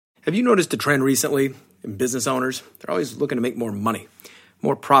Have you noticed a trend recently in business owners? They're always looking to make more money,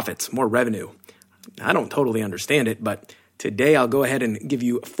 more profits, more revenue. I don't totally understand it, but today I'll go ahead and give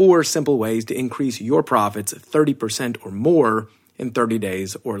you 4 simple ways to increase your profits 30% or more in 30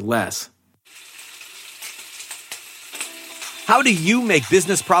 days or less. How do you make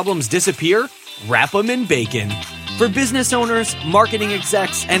business problems disappear? Wrap them in bacon. For business owners, marketing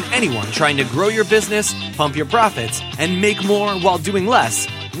execs, and anyone trying to grow your business, pump your profits, and make more while doing less,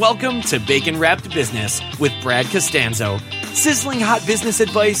 welcome to Bacon Wrapped Business with Brad Costanzo. Sizzling hot business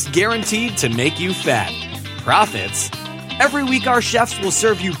advice guaranteed to make you fat. Profits? Every week our chefs will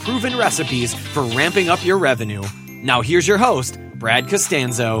serve you proven recipes for ramping up your revenue. Now here's your host, Brad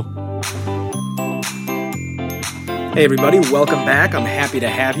Costanzo. Hey everybody, welcome back. I'm happy to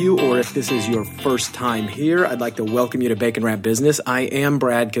have you, or if this is your first time here, I'd like to welcome you to Bacon Wrap Business. I am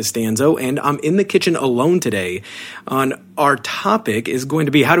Brad Costanzo, and I'm in the kitchen alone today. Our topic is going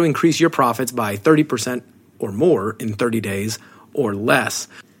to be how to increase your profits by 30% or more in 30 days or less.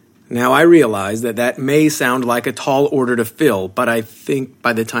 Now, I realize that may sound like a tall order to fill, but I think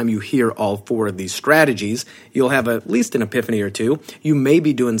by the time you hear all 4 of these strategies, you'll have at least an epiphany or two. You may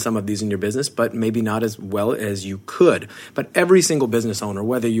be doing some of these in your business, but maybe not as well as you could. But every single business owner,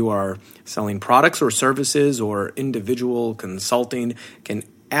 whether you are selling products or services or individual consulting, can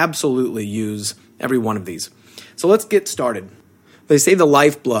absolutely use every one of these. So let's get started. They say the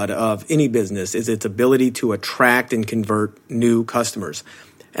lifeblood of any business is its ability to attract and convert new customers.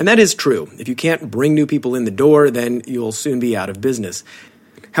 And that is true. If you can't bring new people in the door, then you'll soon be out of business.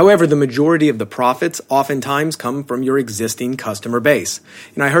 However, the majority of the profits oftentimes come from your existing customer base.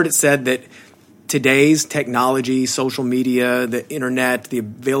 I heard it said that today's technology, social media, the internet, the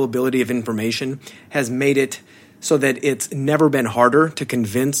availability of information has made it so that it's never been harder to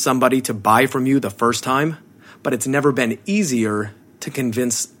convince somebody to buy from you the first time, but it's never been easier to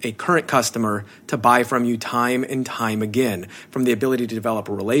convince a current customer to buy from you time and time again. From the ability to develop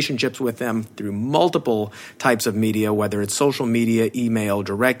relationships with them through multiple types of media, whether it's social media, email,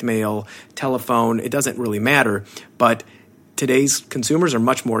 direct mail, telephone, it doesn't really matter. But today's consumers are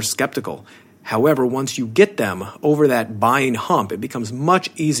much more skeptical. However, once you get them over that buying hump, it becomes much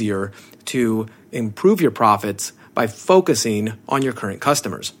easier to improve your profits by focusing on your current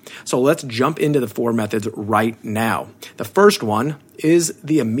customers. So let's jump into the 4 methods right now. The first one is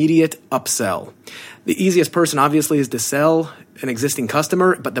the immediate upsell. The easiest person, obviously, is to sell an existing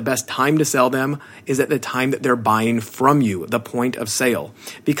customer, but the best time to sell them is at the time that they're buying from you, the point of sale,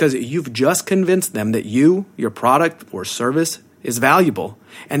 because you've just convinced them that you, your product or service, is valuable,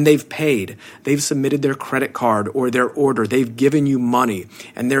 and they've paid. They've submitted their credit card or their order. They've given you money,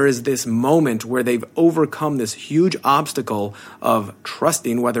 and there is this moment where they've overcome this huge obstacle of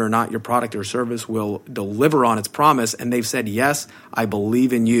trusting whether or not your product or service will deliver on its promise, and they've said, yes, I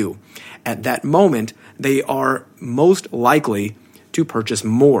believe in you. At that moment, they are most likely to purchase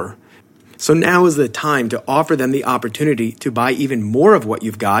more. So now is the time to offer them the opportunity to buy even more of what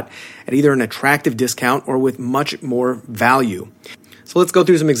you've got at either an attractive discount or with much more value. So let's go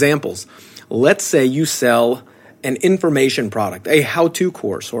through some examples. Let's say you sell an information product, a how-to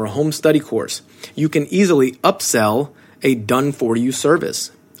course or a home study course. You can easily upsell a done-for-you service,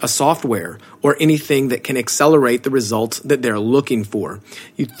 a software, or anything that can accelerate the results that they're looking for.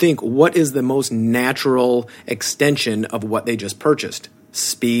 You think, what is the most natural extension of what they just purchased?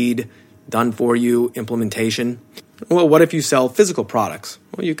 Speed, done for you, implementation. Well, what if you sell physical products?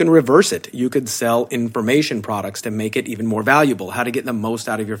 Well, you can reverse it. You could sell information products to make it even more valuable, how to get the most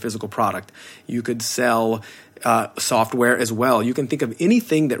out of your physical product. You could sell software as well. You can think of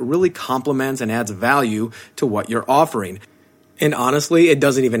anything that really complements and adds value to what you're offering. And honestly, it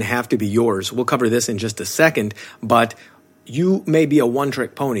doesn't even have to be yours. We'll cover this in just a second, but you may be a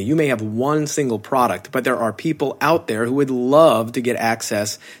one-trick pony. You may have one single product, but there are people out there who would love to get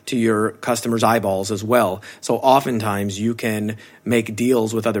access to your customers' eyeballs as well. So oftentimes you can make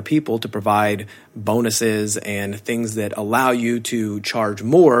deals with other people to provide bonuses and things that allow you to charge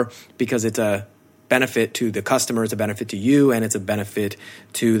more because it's a benefit to the customer, it's a benefit to you, and it's a benefit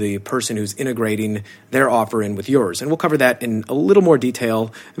to the person who's integrating their offer in with yours. And we'll cover that in a little more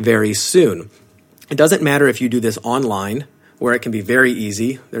detail very soon. It doesn't matter if you do this online, where it can be very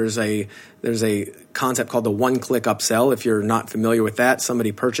easy. There's a concept called the one-click upsell. If you're not familiar with that,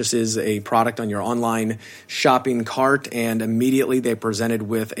 somebody purchases a product on your online shopping cart and immediately they're presented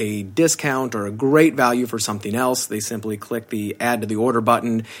with a discount or a great value for something else. They simply click the add to the order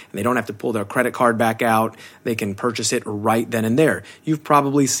button and they don't have to pull their credit card back out. They can purchase it right then and there. You've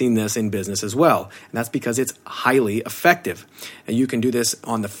probably seen this in business as well, and that's because it's highly effective. And you can do this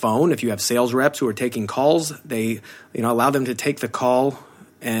on the phone. If you have sales reps who are taking calls, they allow them to take the call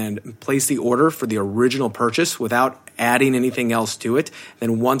and place the order for the original purchase without adding anything else to it.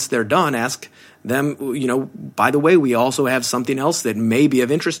 Then once they're done, ask them, by the way, we also have something else that may be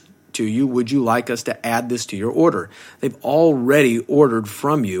of interest to you. Would you like us to add this to your order? They've already ordered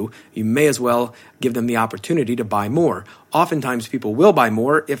from you. You may as well give them the opportunity to buy more. Oftentimes people will buy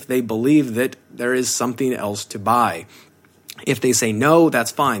more if they believe that there is something else to buy. If they say no,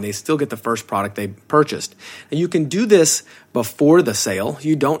 that's fine. They still get the first product they purchased. And you can do this before the sale.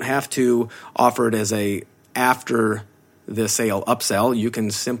 You don't have to offer it as a after the sale upsell. You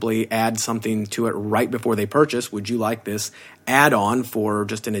can simply add something to it right before they purchase. Would you like this add-on for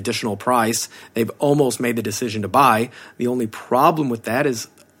just an additional price? They've almost made the decision to buy. The only problem with that is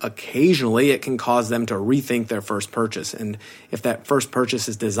occasionally it can cause them to rethink their first purchase. And if that first purchase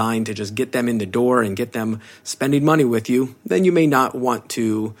is designed to just get them in the door and get them spending money with you, then you may not want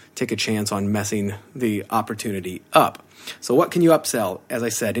to take a chance on messing the opportunity up. So what can you upsell? As I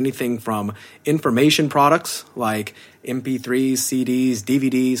said, anything from information products like MP3s, CDs,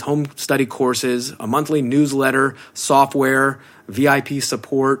 DVDs, home study courses, a monthly newsletter, software, VIP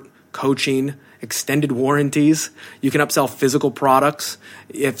support, coaching, extended warranties. You can upsell physical products.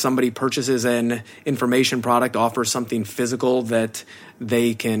 If somebody purchases an information product, offer something physical that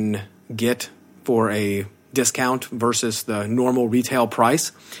they can get for a discount versus the normal retail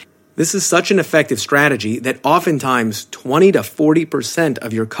price. This is such an effective strategy that oftentimes 20 to 40%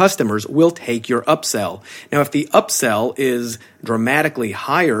 of your customers will take your upsell. Now, if the upsell is dramatically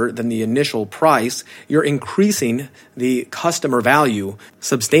higher than the initial price, you're increasing the customer value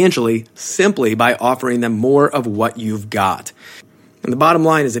substantially simply by offering them more of what you've got. And the bottom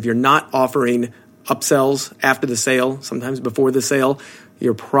line is if you're not offering upsells after the sale, sometimes before the sale,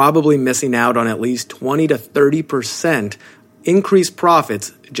 you're probably missing out on at least 20 to 30% increased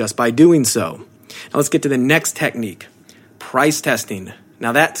profits just by doing so. Now let's get to the next technique, price testing.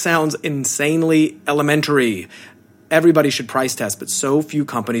 Now that sounds insanely elementary. Everybody should price test, but so few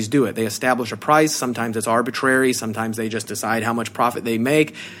companies do it. They establish a price. Sometimes it's arbitrary. Sometimes they just decide how much profit they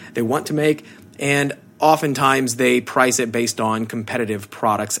want to make, and oftentimes they price it based on competitive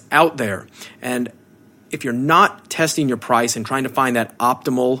products out there. And if you're not testing your price and trying to find that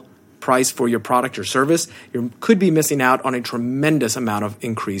optimal price for your product or service, you could be missing out on a tremendous amount of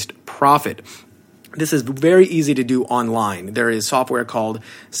increased profit. This is very easy to do online. There is software called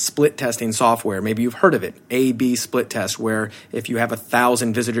split testing software. Maybe you've heard of it, A/B split test, where if you have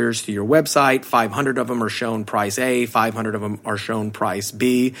 1,000 visitors to your website, 500 of them are shown price A, 500 of them are shown price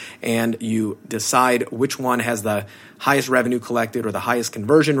B, and you decide which one has the highest revenue collected or the highest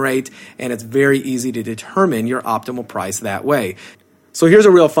conversion rate, and it's very easy to determine your optimal price that way. So here's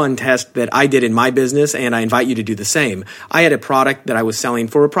a real fun test that I did in my business, and I invite you to do the same. I had a product that I was selling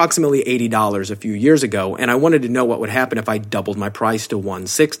for approximately $80 a few years ago, and I wanted to know what would happen if I doubled my price to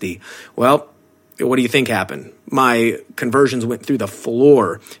 $160. Well, what do you think happened? My conversions went through the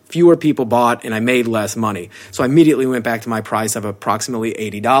floor. Fewer people bought, and I made less money. So I immediately went back to my price of approximately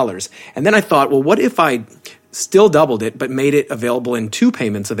 $80. And then I thought, well, what if I still doubled it, but made it available in 2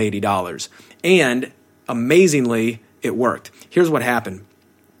 payments of $80? And amazingly, it worked. Here's what happened.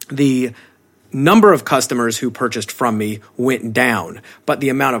 The number of customers who purchased from me went down, but the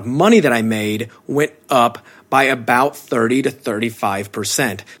amount of money that I made went up by about 30 to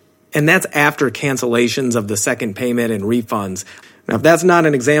 35%. And that's after cancellations of the second payment and refunds. Now, if that's not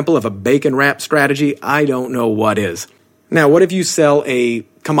an example of a bacon wrap strategy, I don't know what is. Now, what if you sell a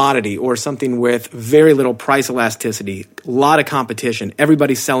commodity or something with very little price elasticity, a lot of competition,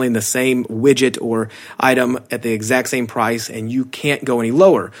 everybody's selling the same widget or item at the exact same price, and you can't go any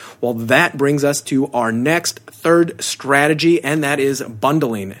lower? Well, that brings us to our next third strategy, and that is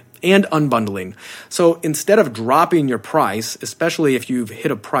bundling and unbundling. So instead of dropping your price, especially if you've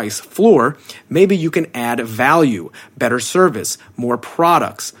hit a price floor, maybe you can add value, better service, more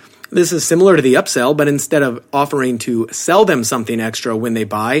products. This is similar to the upsell, but instead of offering to sell them something extra when they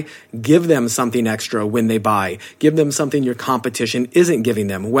buy, give them something extra when they buy. Give them something your competition isn't giving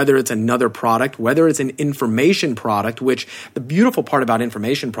them, whether it's another product, whether it's an information product, which the beautiful part about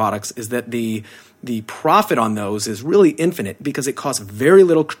information products is that the profit on those is really infinite because it costs very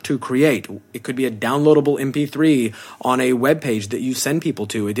little to create. It could be a downloadable MP3 on a web page that you send people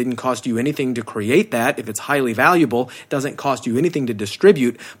to. It didn't cost you anything to create that. If it's highly valuable, it doesn't cost you anything to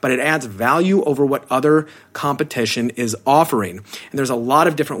distribute, but it adds value over what other competition is offering. And there's a lot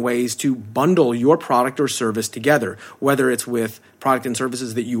of different ways to bundle your product or service together, whether it's with product and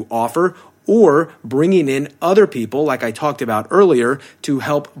services that you offer or bringing in other people, like I talked about earlier, to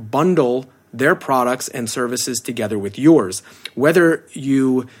help bundle their products and services together with yours. Whether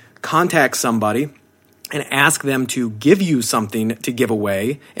you contact somebody and ask them to give you something to give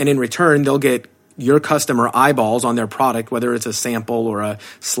away. And in return, they'll get your customer eyeballs on their product, whether it's a sample or a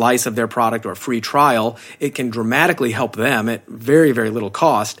slice of their product or a free trial. It can dramatically help them at very, very little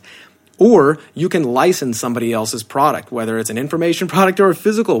cost. Or you can license somebody else's product, whether it's an information product or a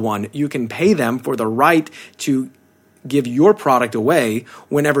physical one. You can pay them for the right to give your product away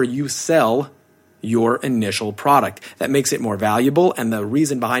whenever you sell your initial product. That makes it more valuable, and the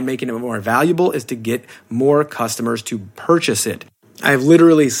reason behind making it more valuable is to get more customers to purchase it. I've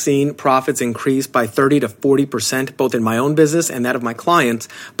literally seen profits increase by 30 to 40%, both in my own business and that of my clients,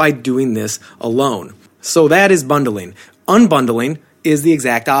 by doing this alone. So that is bundling. Unbundling is the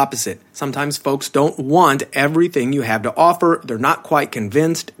exact opposite. Sometimes folks don't want everything you have to offer. They're not quite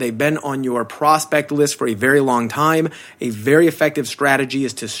convinced. They've been on your prospect list for a very long time. A very effective strategy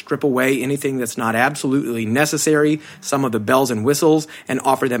is to strip away anything that's not absolutely necessary, some of the bells and whistles, and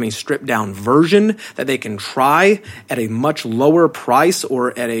offer them a stripped down version that they can try at a much lower price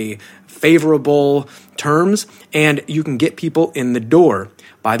or at a favorable terms, and you can get people in the door.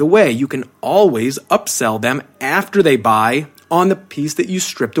 By the way, you can always upsell them after they buy on the piece that you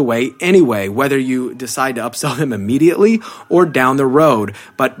stripped away anyway, whether you decide to upsell them immediately or down the road.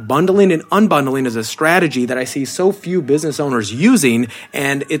 But bundling and unbundling is a strategy that I see so few business owners using,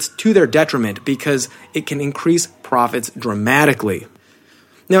 and it's to their detriment because it can increase profits dramatically.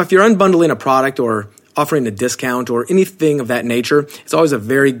 Now, if you're unbundling a product or offering a discount or anything of that nature, it's always a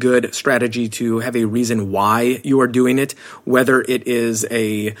very good strategy to have a reason why you are doing it, whether it is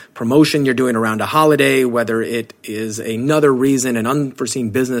a promotion you're doing around a holiday, whether it is another reason, an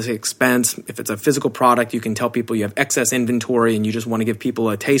unforeseen business expense. If it's a physical product, you can tell people you have excess inventory and you just want to give people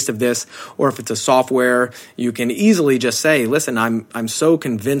a taste of this. Or if it's a software, you can easily just say, listen, I'm so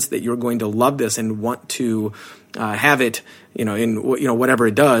convinced that you're going to love this and want to have it, in whatever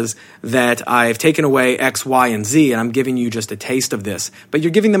it does, that I've taken away X, Y, and Z, and I'm giving you just a taste of this. But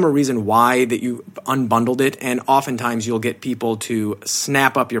you're giving them a reason why that you unbundled it, and oftentimes you'll get people to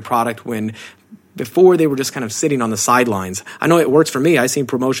snap up your product when before they were just kind of sitting on the sidelines. I know it works for me. I see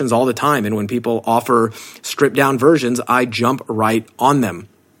promotions all the time, and when people offer stripped down versions, I jump right on them.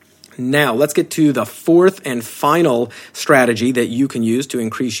 Now, let's get to the fourth and final strategy that you can use to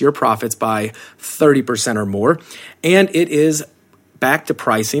increase your profits by 30% or more, and it is back to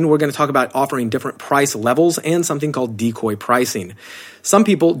pricing. We're going to talk about offering different price levels and something called decoy pricing. Some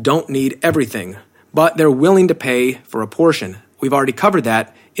people don't need everything, but they're willing to pay for a portion. We've already covered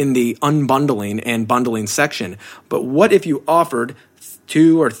that in the unbundling and bundling section. But what if you offered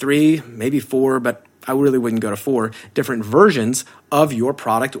 2 or 3, maybe 4, but I really wouldn't go to 4 different versions of your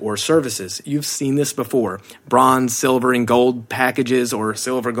product or services? You've seen this before. Bronze, silver, and gold packages, or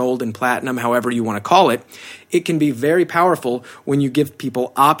silver, gold, and platinum, however you want to call it. It can be very powerful when you give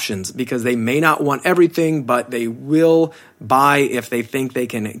people options because they may not want everything, but they will buy if they think they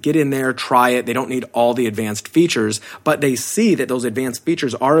can get in there, try it. They don't need all the advanced features, but they see that those advanced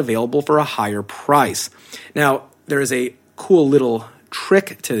features are available for a higher price. Now, there is a cool little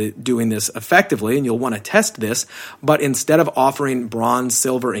trick to doing this effectively, and you'll want to test this, but instead of offering bronze,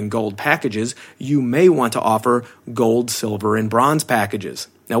 silver, and gold packages, you may want to offer gold, silver, and bronze packages.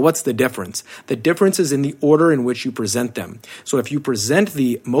 Now, what's the difference? The difference is in the order in which you present them. So if you present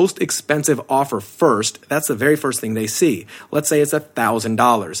the most expensive offer first, that's the very first thing they see. Let's say it's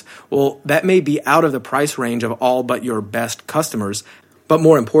 $1,000. Well, that may be out of the price range of all but your best customers, but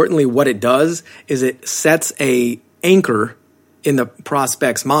more importantly, what it does is it sets an anchor in the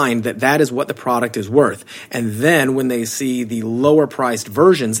prospect's mind that is what the product is worth. And then when they see the lower priced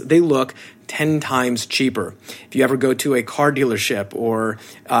versions, they look 10 times cheaper. If you ever go to a car dealership or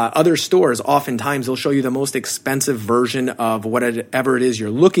other stores, oftentimes they'll show you the most expensive version of whatever it is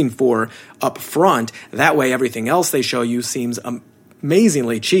you're looking for up front. That way everything else they show you seems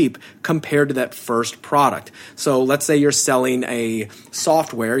amazingly cheap compared to that first product. So let's say you're selling a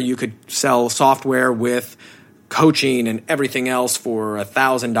software. You could sell software with coaching and everything else for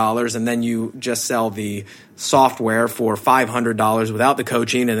 $1,000, and then you just sell the software for $500 without the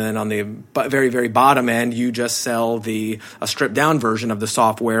coaching, and then on the very, very bottom end, you just sell a stripped down version of the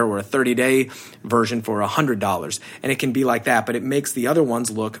software or a 30-day version for $100. And it can be like that, but it makes the other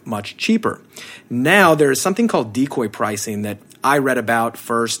ones look much cheaper. Now, there is something called decoy pricing that I read about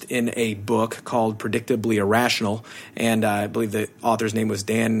first in a book called Predictably Irrational, and I believe the author's name was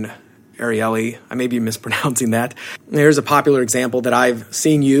Dan Ariely. I may be mispronouncing that. Here's a popular example that I've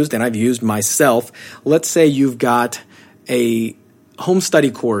seen used and I've used myself. Let's say you've got a home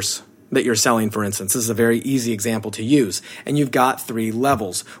study course that you're selling, for instance. This is a very easy example to use. And you've got 3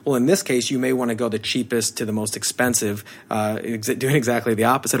 levels. Well, in this case, you may want to go the cheapest to the most expensive, doing exactly the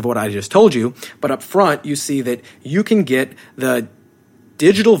opposite of what I just told you. But up front, you see that you can get the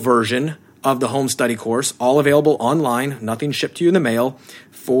digital version of the home study course, all available online, nothing shipped to you in the mail,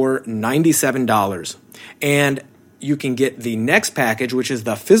 for $97. And you can get the next package, which is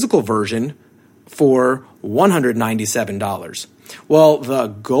the physical version, for $197. Well, the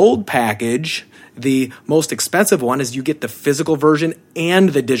gold package, the most expensive one, is you get the physical version and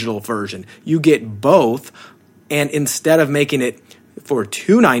the digital version. You get both, and instead of making it for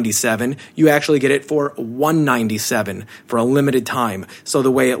 $297, you actually get it for $197 for a limited time. So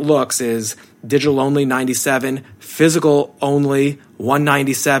the way it looks is digital only $97, physical only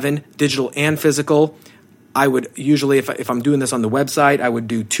 $197, digital and physical. I would usually, if I'm doing this on the website, I would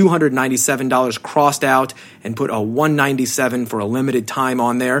do $297 crossed out and put a $197 for a limited time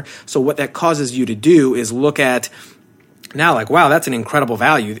on there. So what that causes you to do is look at now like, wow, that's an incredible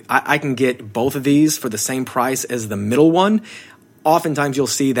value. I can get both of these for the same price as the middle one. Oftentimes you'll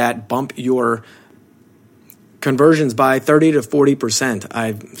see that bump your conversions by 30 to 40%.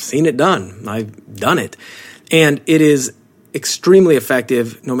 I've seen it done. I've done it. And it is extremely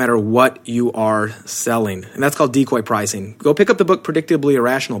effective no matter what you are selling. And that's called decoy pricing. Go pick up the book Predictably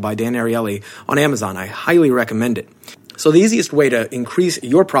Irrational by Dan Ariely on Amazon. I highly recommend it. So the easiest way to increase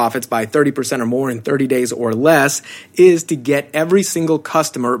your profits by 30% or more in 30 days or less is to get every single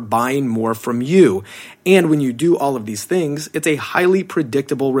customer buying more from you. And when you do all of these things, it's a highly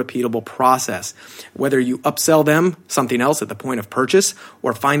predictable, repeatable process. Whether you upsell them something else at the point of purchase,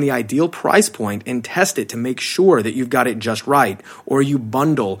 or find the ideal price point and test it to make sure that you've got it just right, or you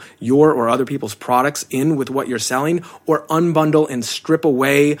bundle your or other people's products in with what you're selling, or unbundle and strip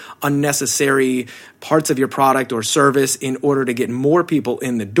away unnecessary parts of your product or service in order to get more people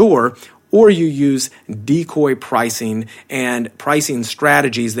in the door, or you use decoy pricing and pricing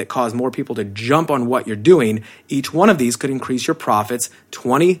strategies that cause more people to jump on what you're doing, each one of these could increase your profits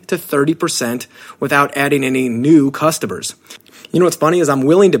 20 to 30% without adding any new customers. You know what's funny is I'm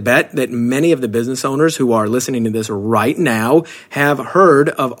willing to bet that many of the business owners who are listening to this right now have heard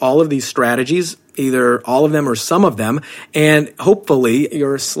of all of these strategies, either all of them or some of them, and hopefully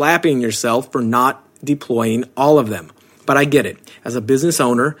you're slapping yourself for not deploying all of them. But I get it. As a business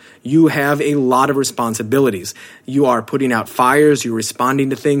owner, you have a lot of responsibilities. You are putting out fires, you're responding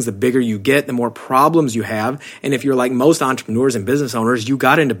to things. The bigger you get, the more problems you have. And if you're like most entrepreneurs and business owners, you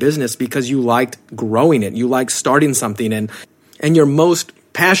got into business because you liked growing it. You liked starting something, and you're most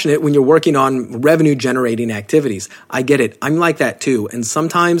passionate when you're working on revenue generating activities. I get it. I'm like that too. And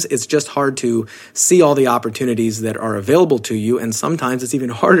sometimes it's just hard to see all the opportunities that are available to you. And sometimes it's even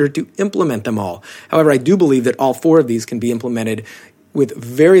harder to implement them all. However, I do believe that all 4 of these can be implemented with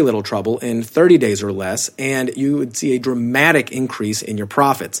very little trouble in 30 days or less, and you would see a dramatic increase in your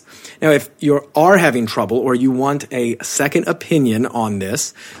profits. Now, if you are having trouble or you want a second opinion on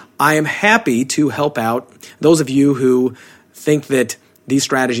this, I am happy to help out those of you who think that these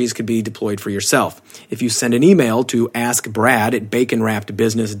strategies could be deployed for yourself. If you send an email to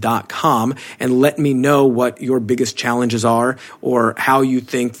askbrad@baconwrappedbusiness.com and let me know what your biggest challenges are or how you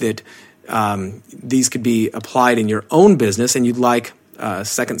think that these could be applied in your own business and you'd like a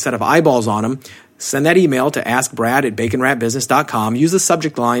second set of eyeballs on them, send that email to askbrad@baconwrappedbusiness.com. Use the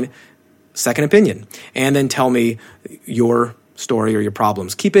subject line, second opinion, and then tell me your story or your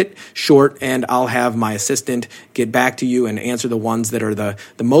problems. Keep it short, and I'll have my assistant get back to you and answer the ones that are the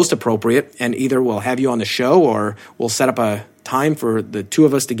most appropriate, and either we'll have you on the show or we'll set up a time for the 2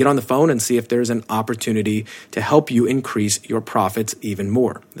 of us to get on the phone and see if there's an opportunity to help you increase your profits even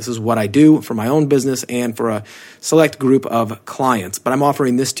more. This is what I do for my own business and for a select group of clients, but I'm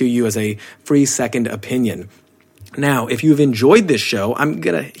offering this to you as a free second opinion. Now, if you've enjoyed this show, I'm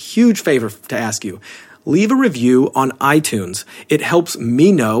got a huge favor to ask you. Leave a review on iTunes. It helps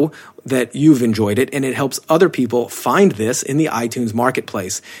me know that you've enjoyed it, and it helps other people find this in the iTunes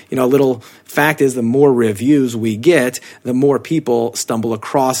marketplace. You know, a little fact is the more reviews we get, the more people stumble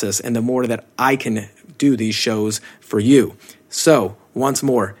across us, and the more that I can do these shows for you. So, once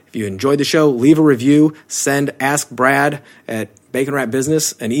more, if you enjoyed the show, leave a review, send Ask Brad at Bacon Wrap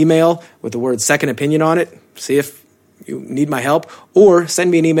Business an email with the word second opinion on it. See if you need my help, or send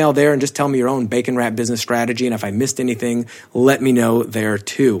me an email there and just tell me your own Bacon Wrap business strategy. And if I missed anything, let me know there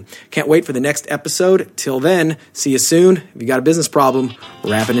too. Can't wait for the next episode. Till then, see you soon. If you got a business problem,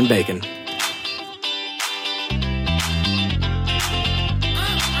 wrap it in bacon.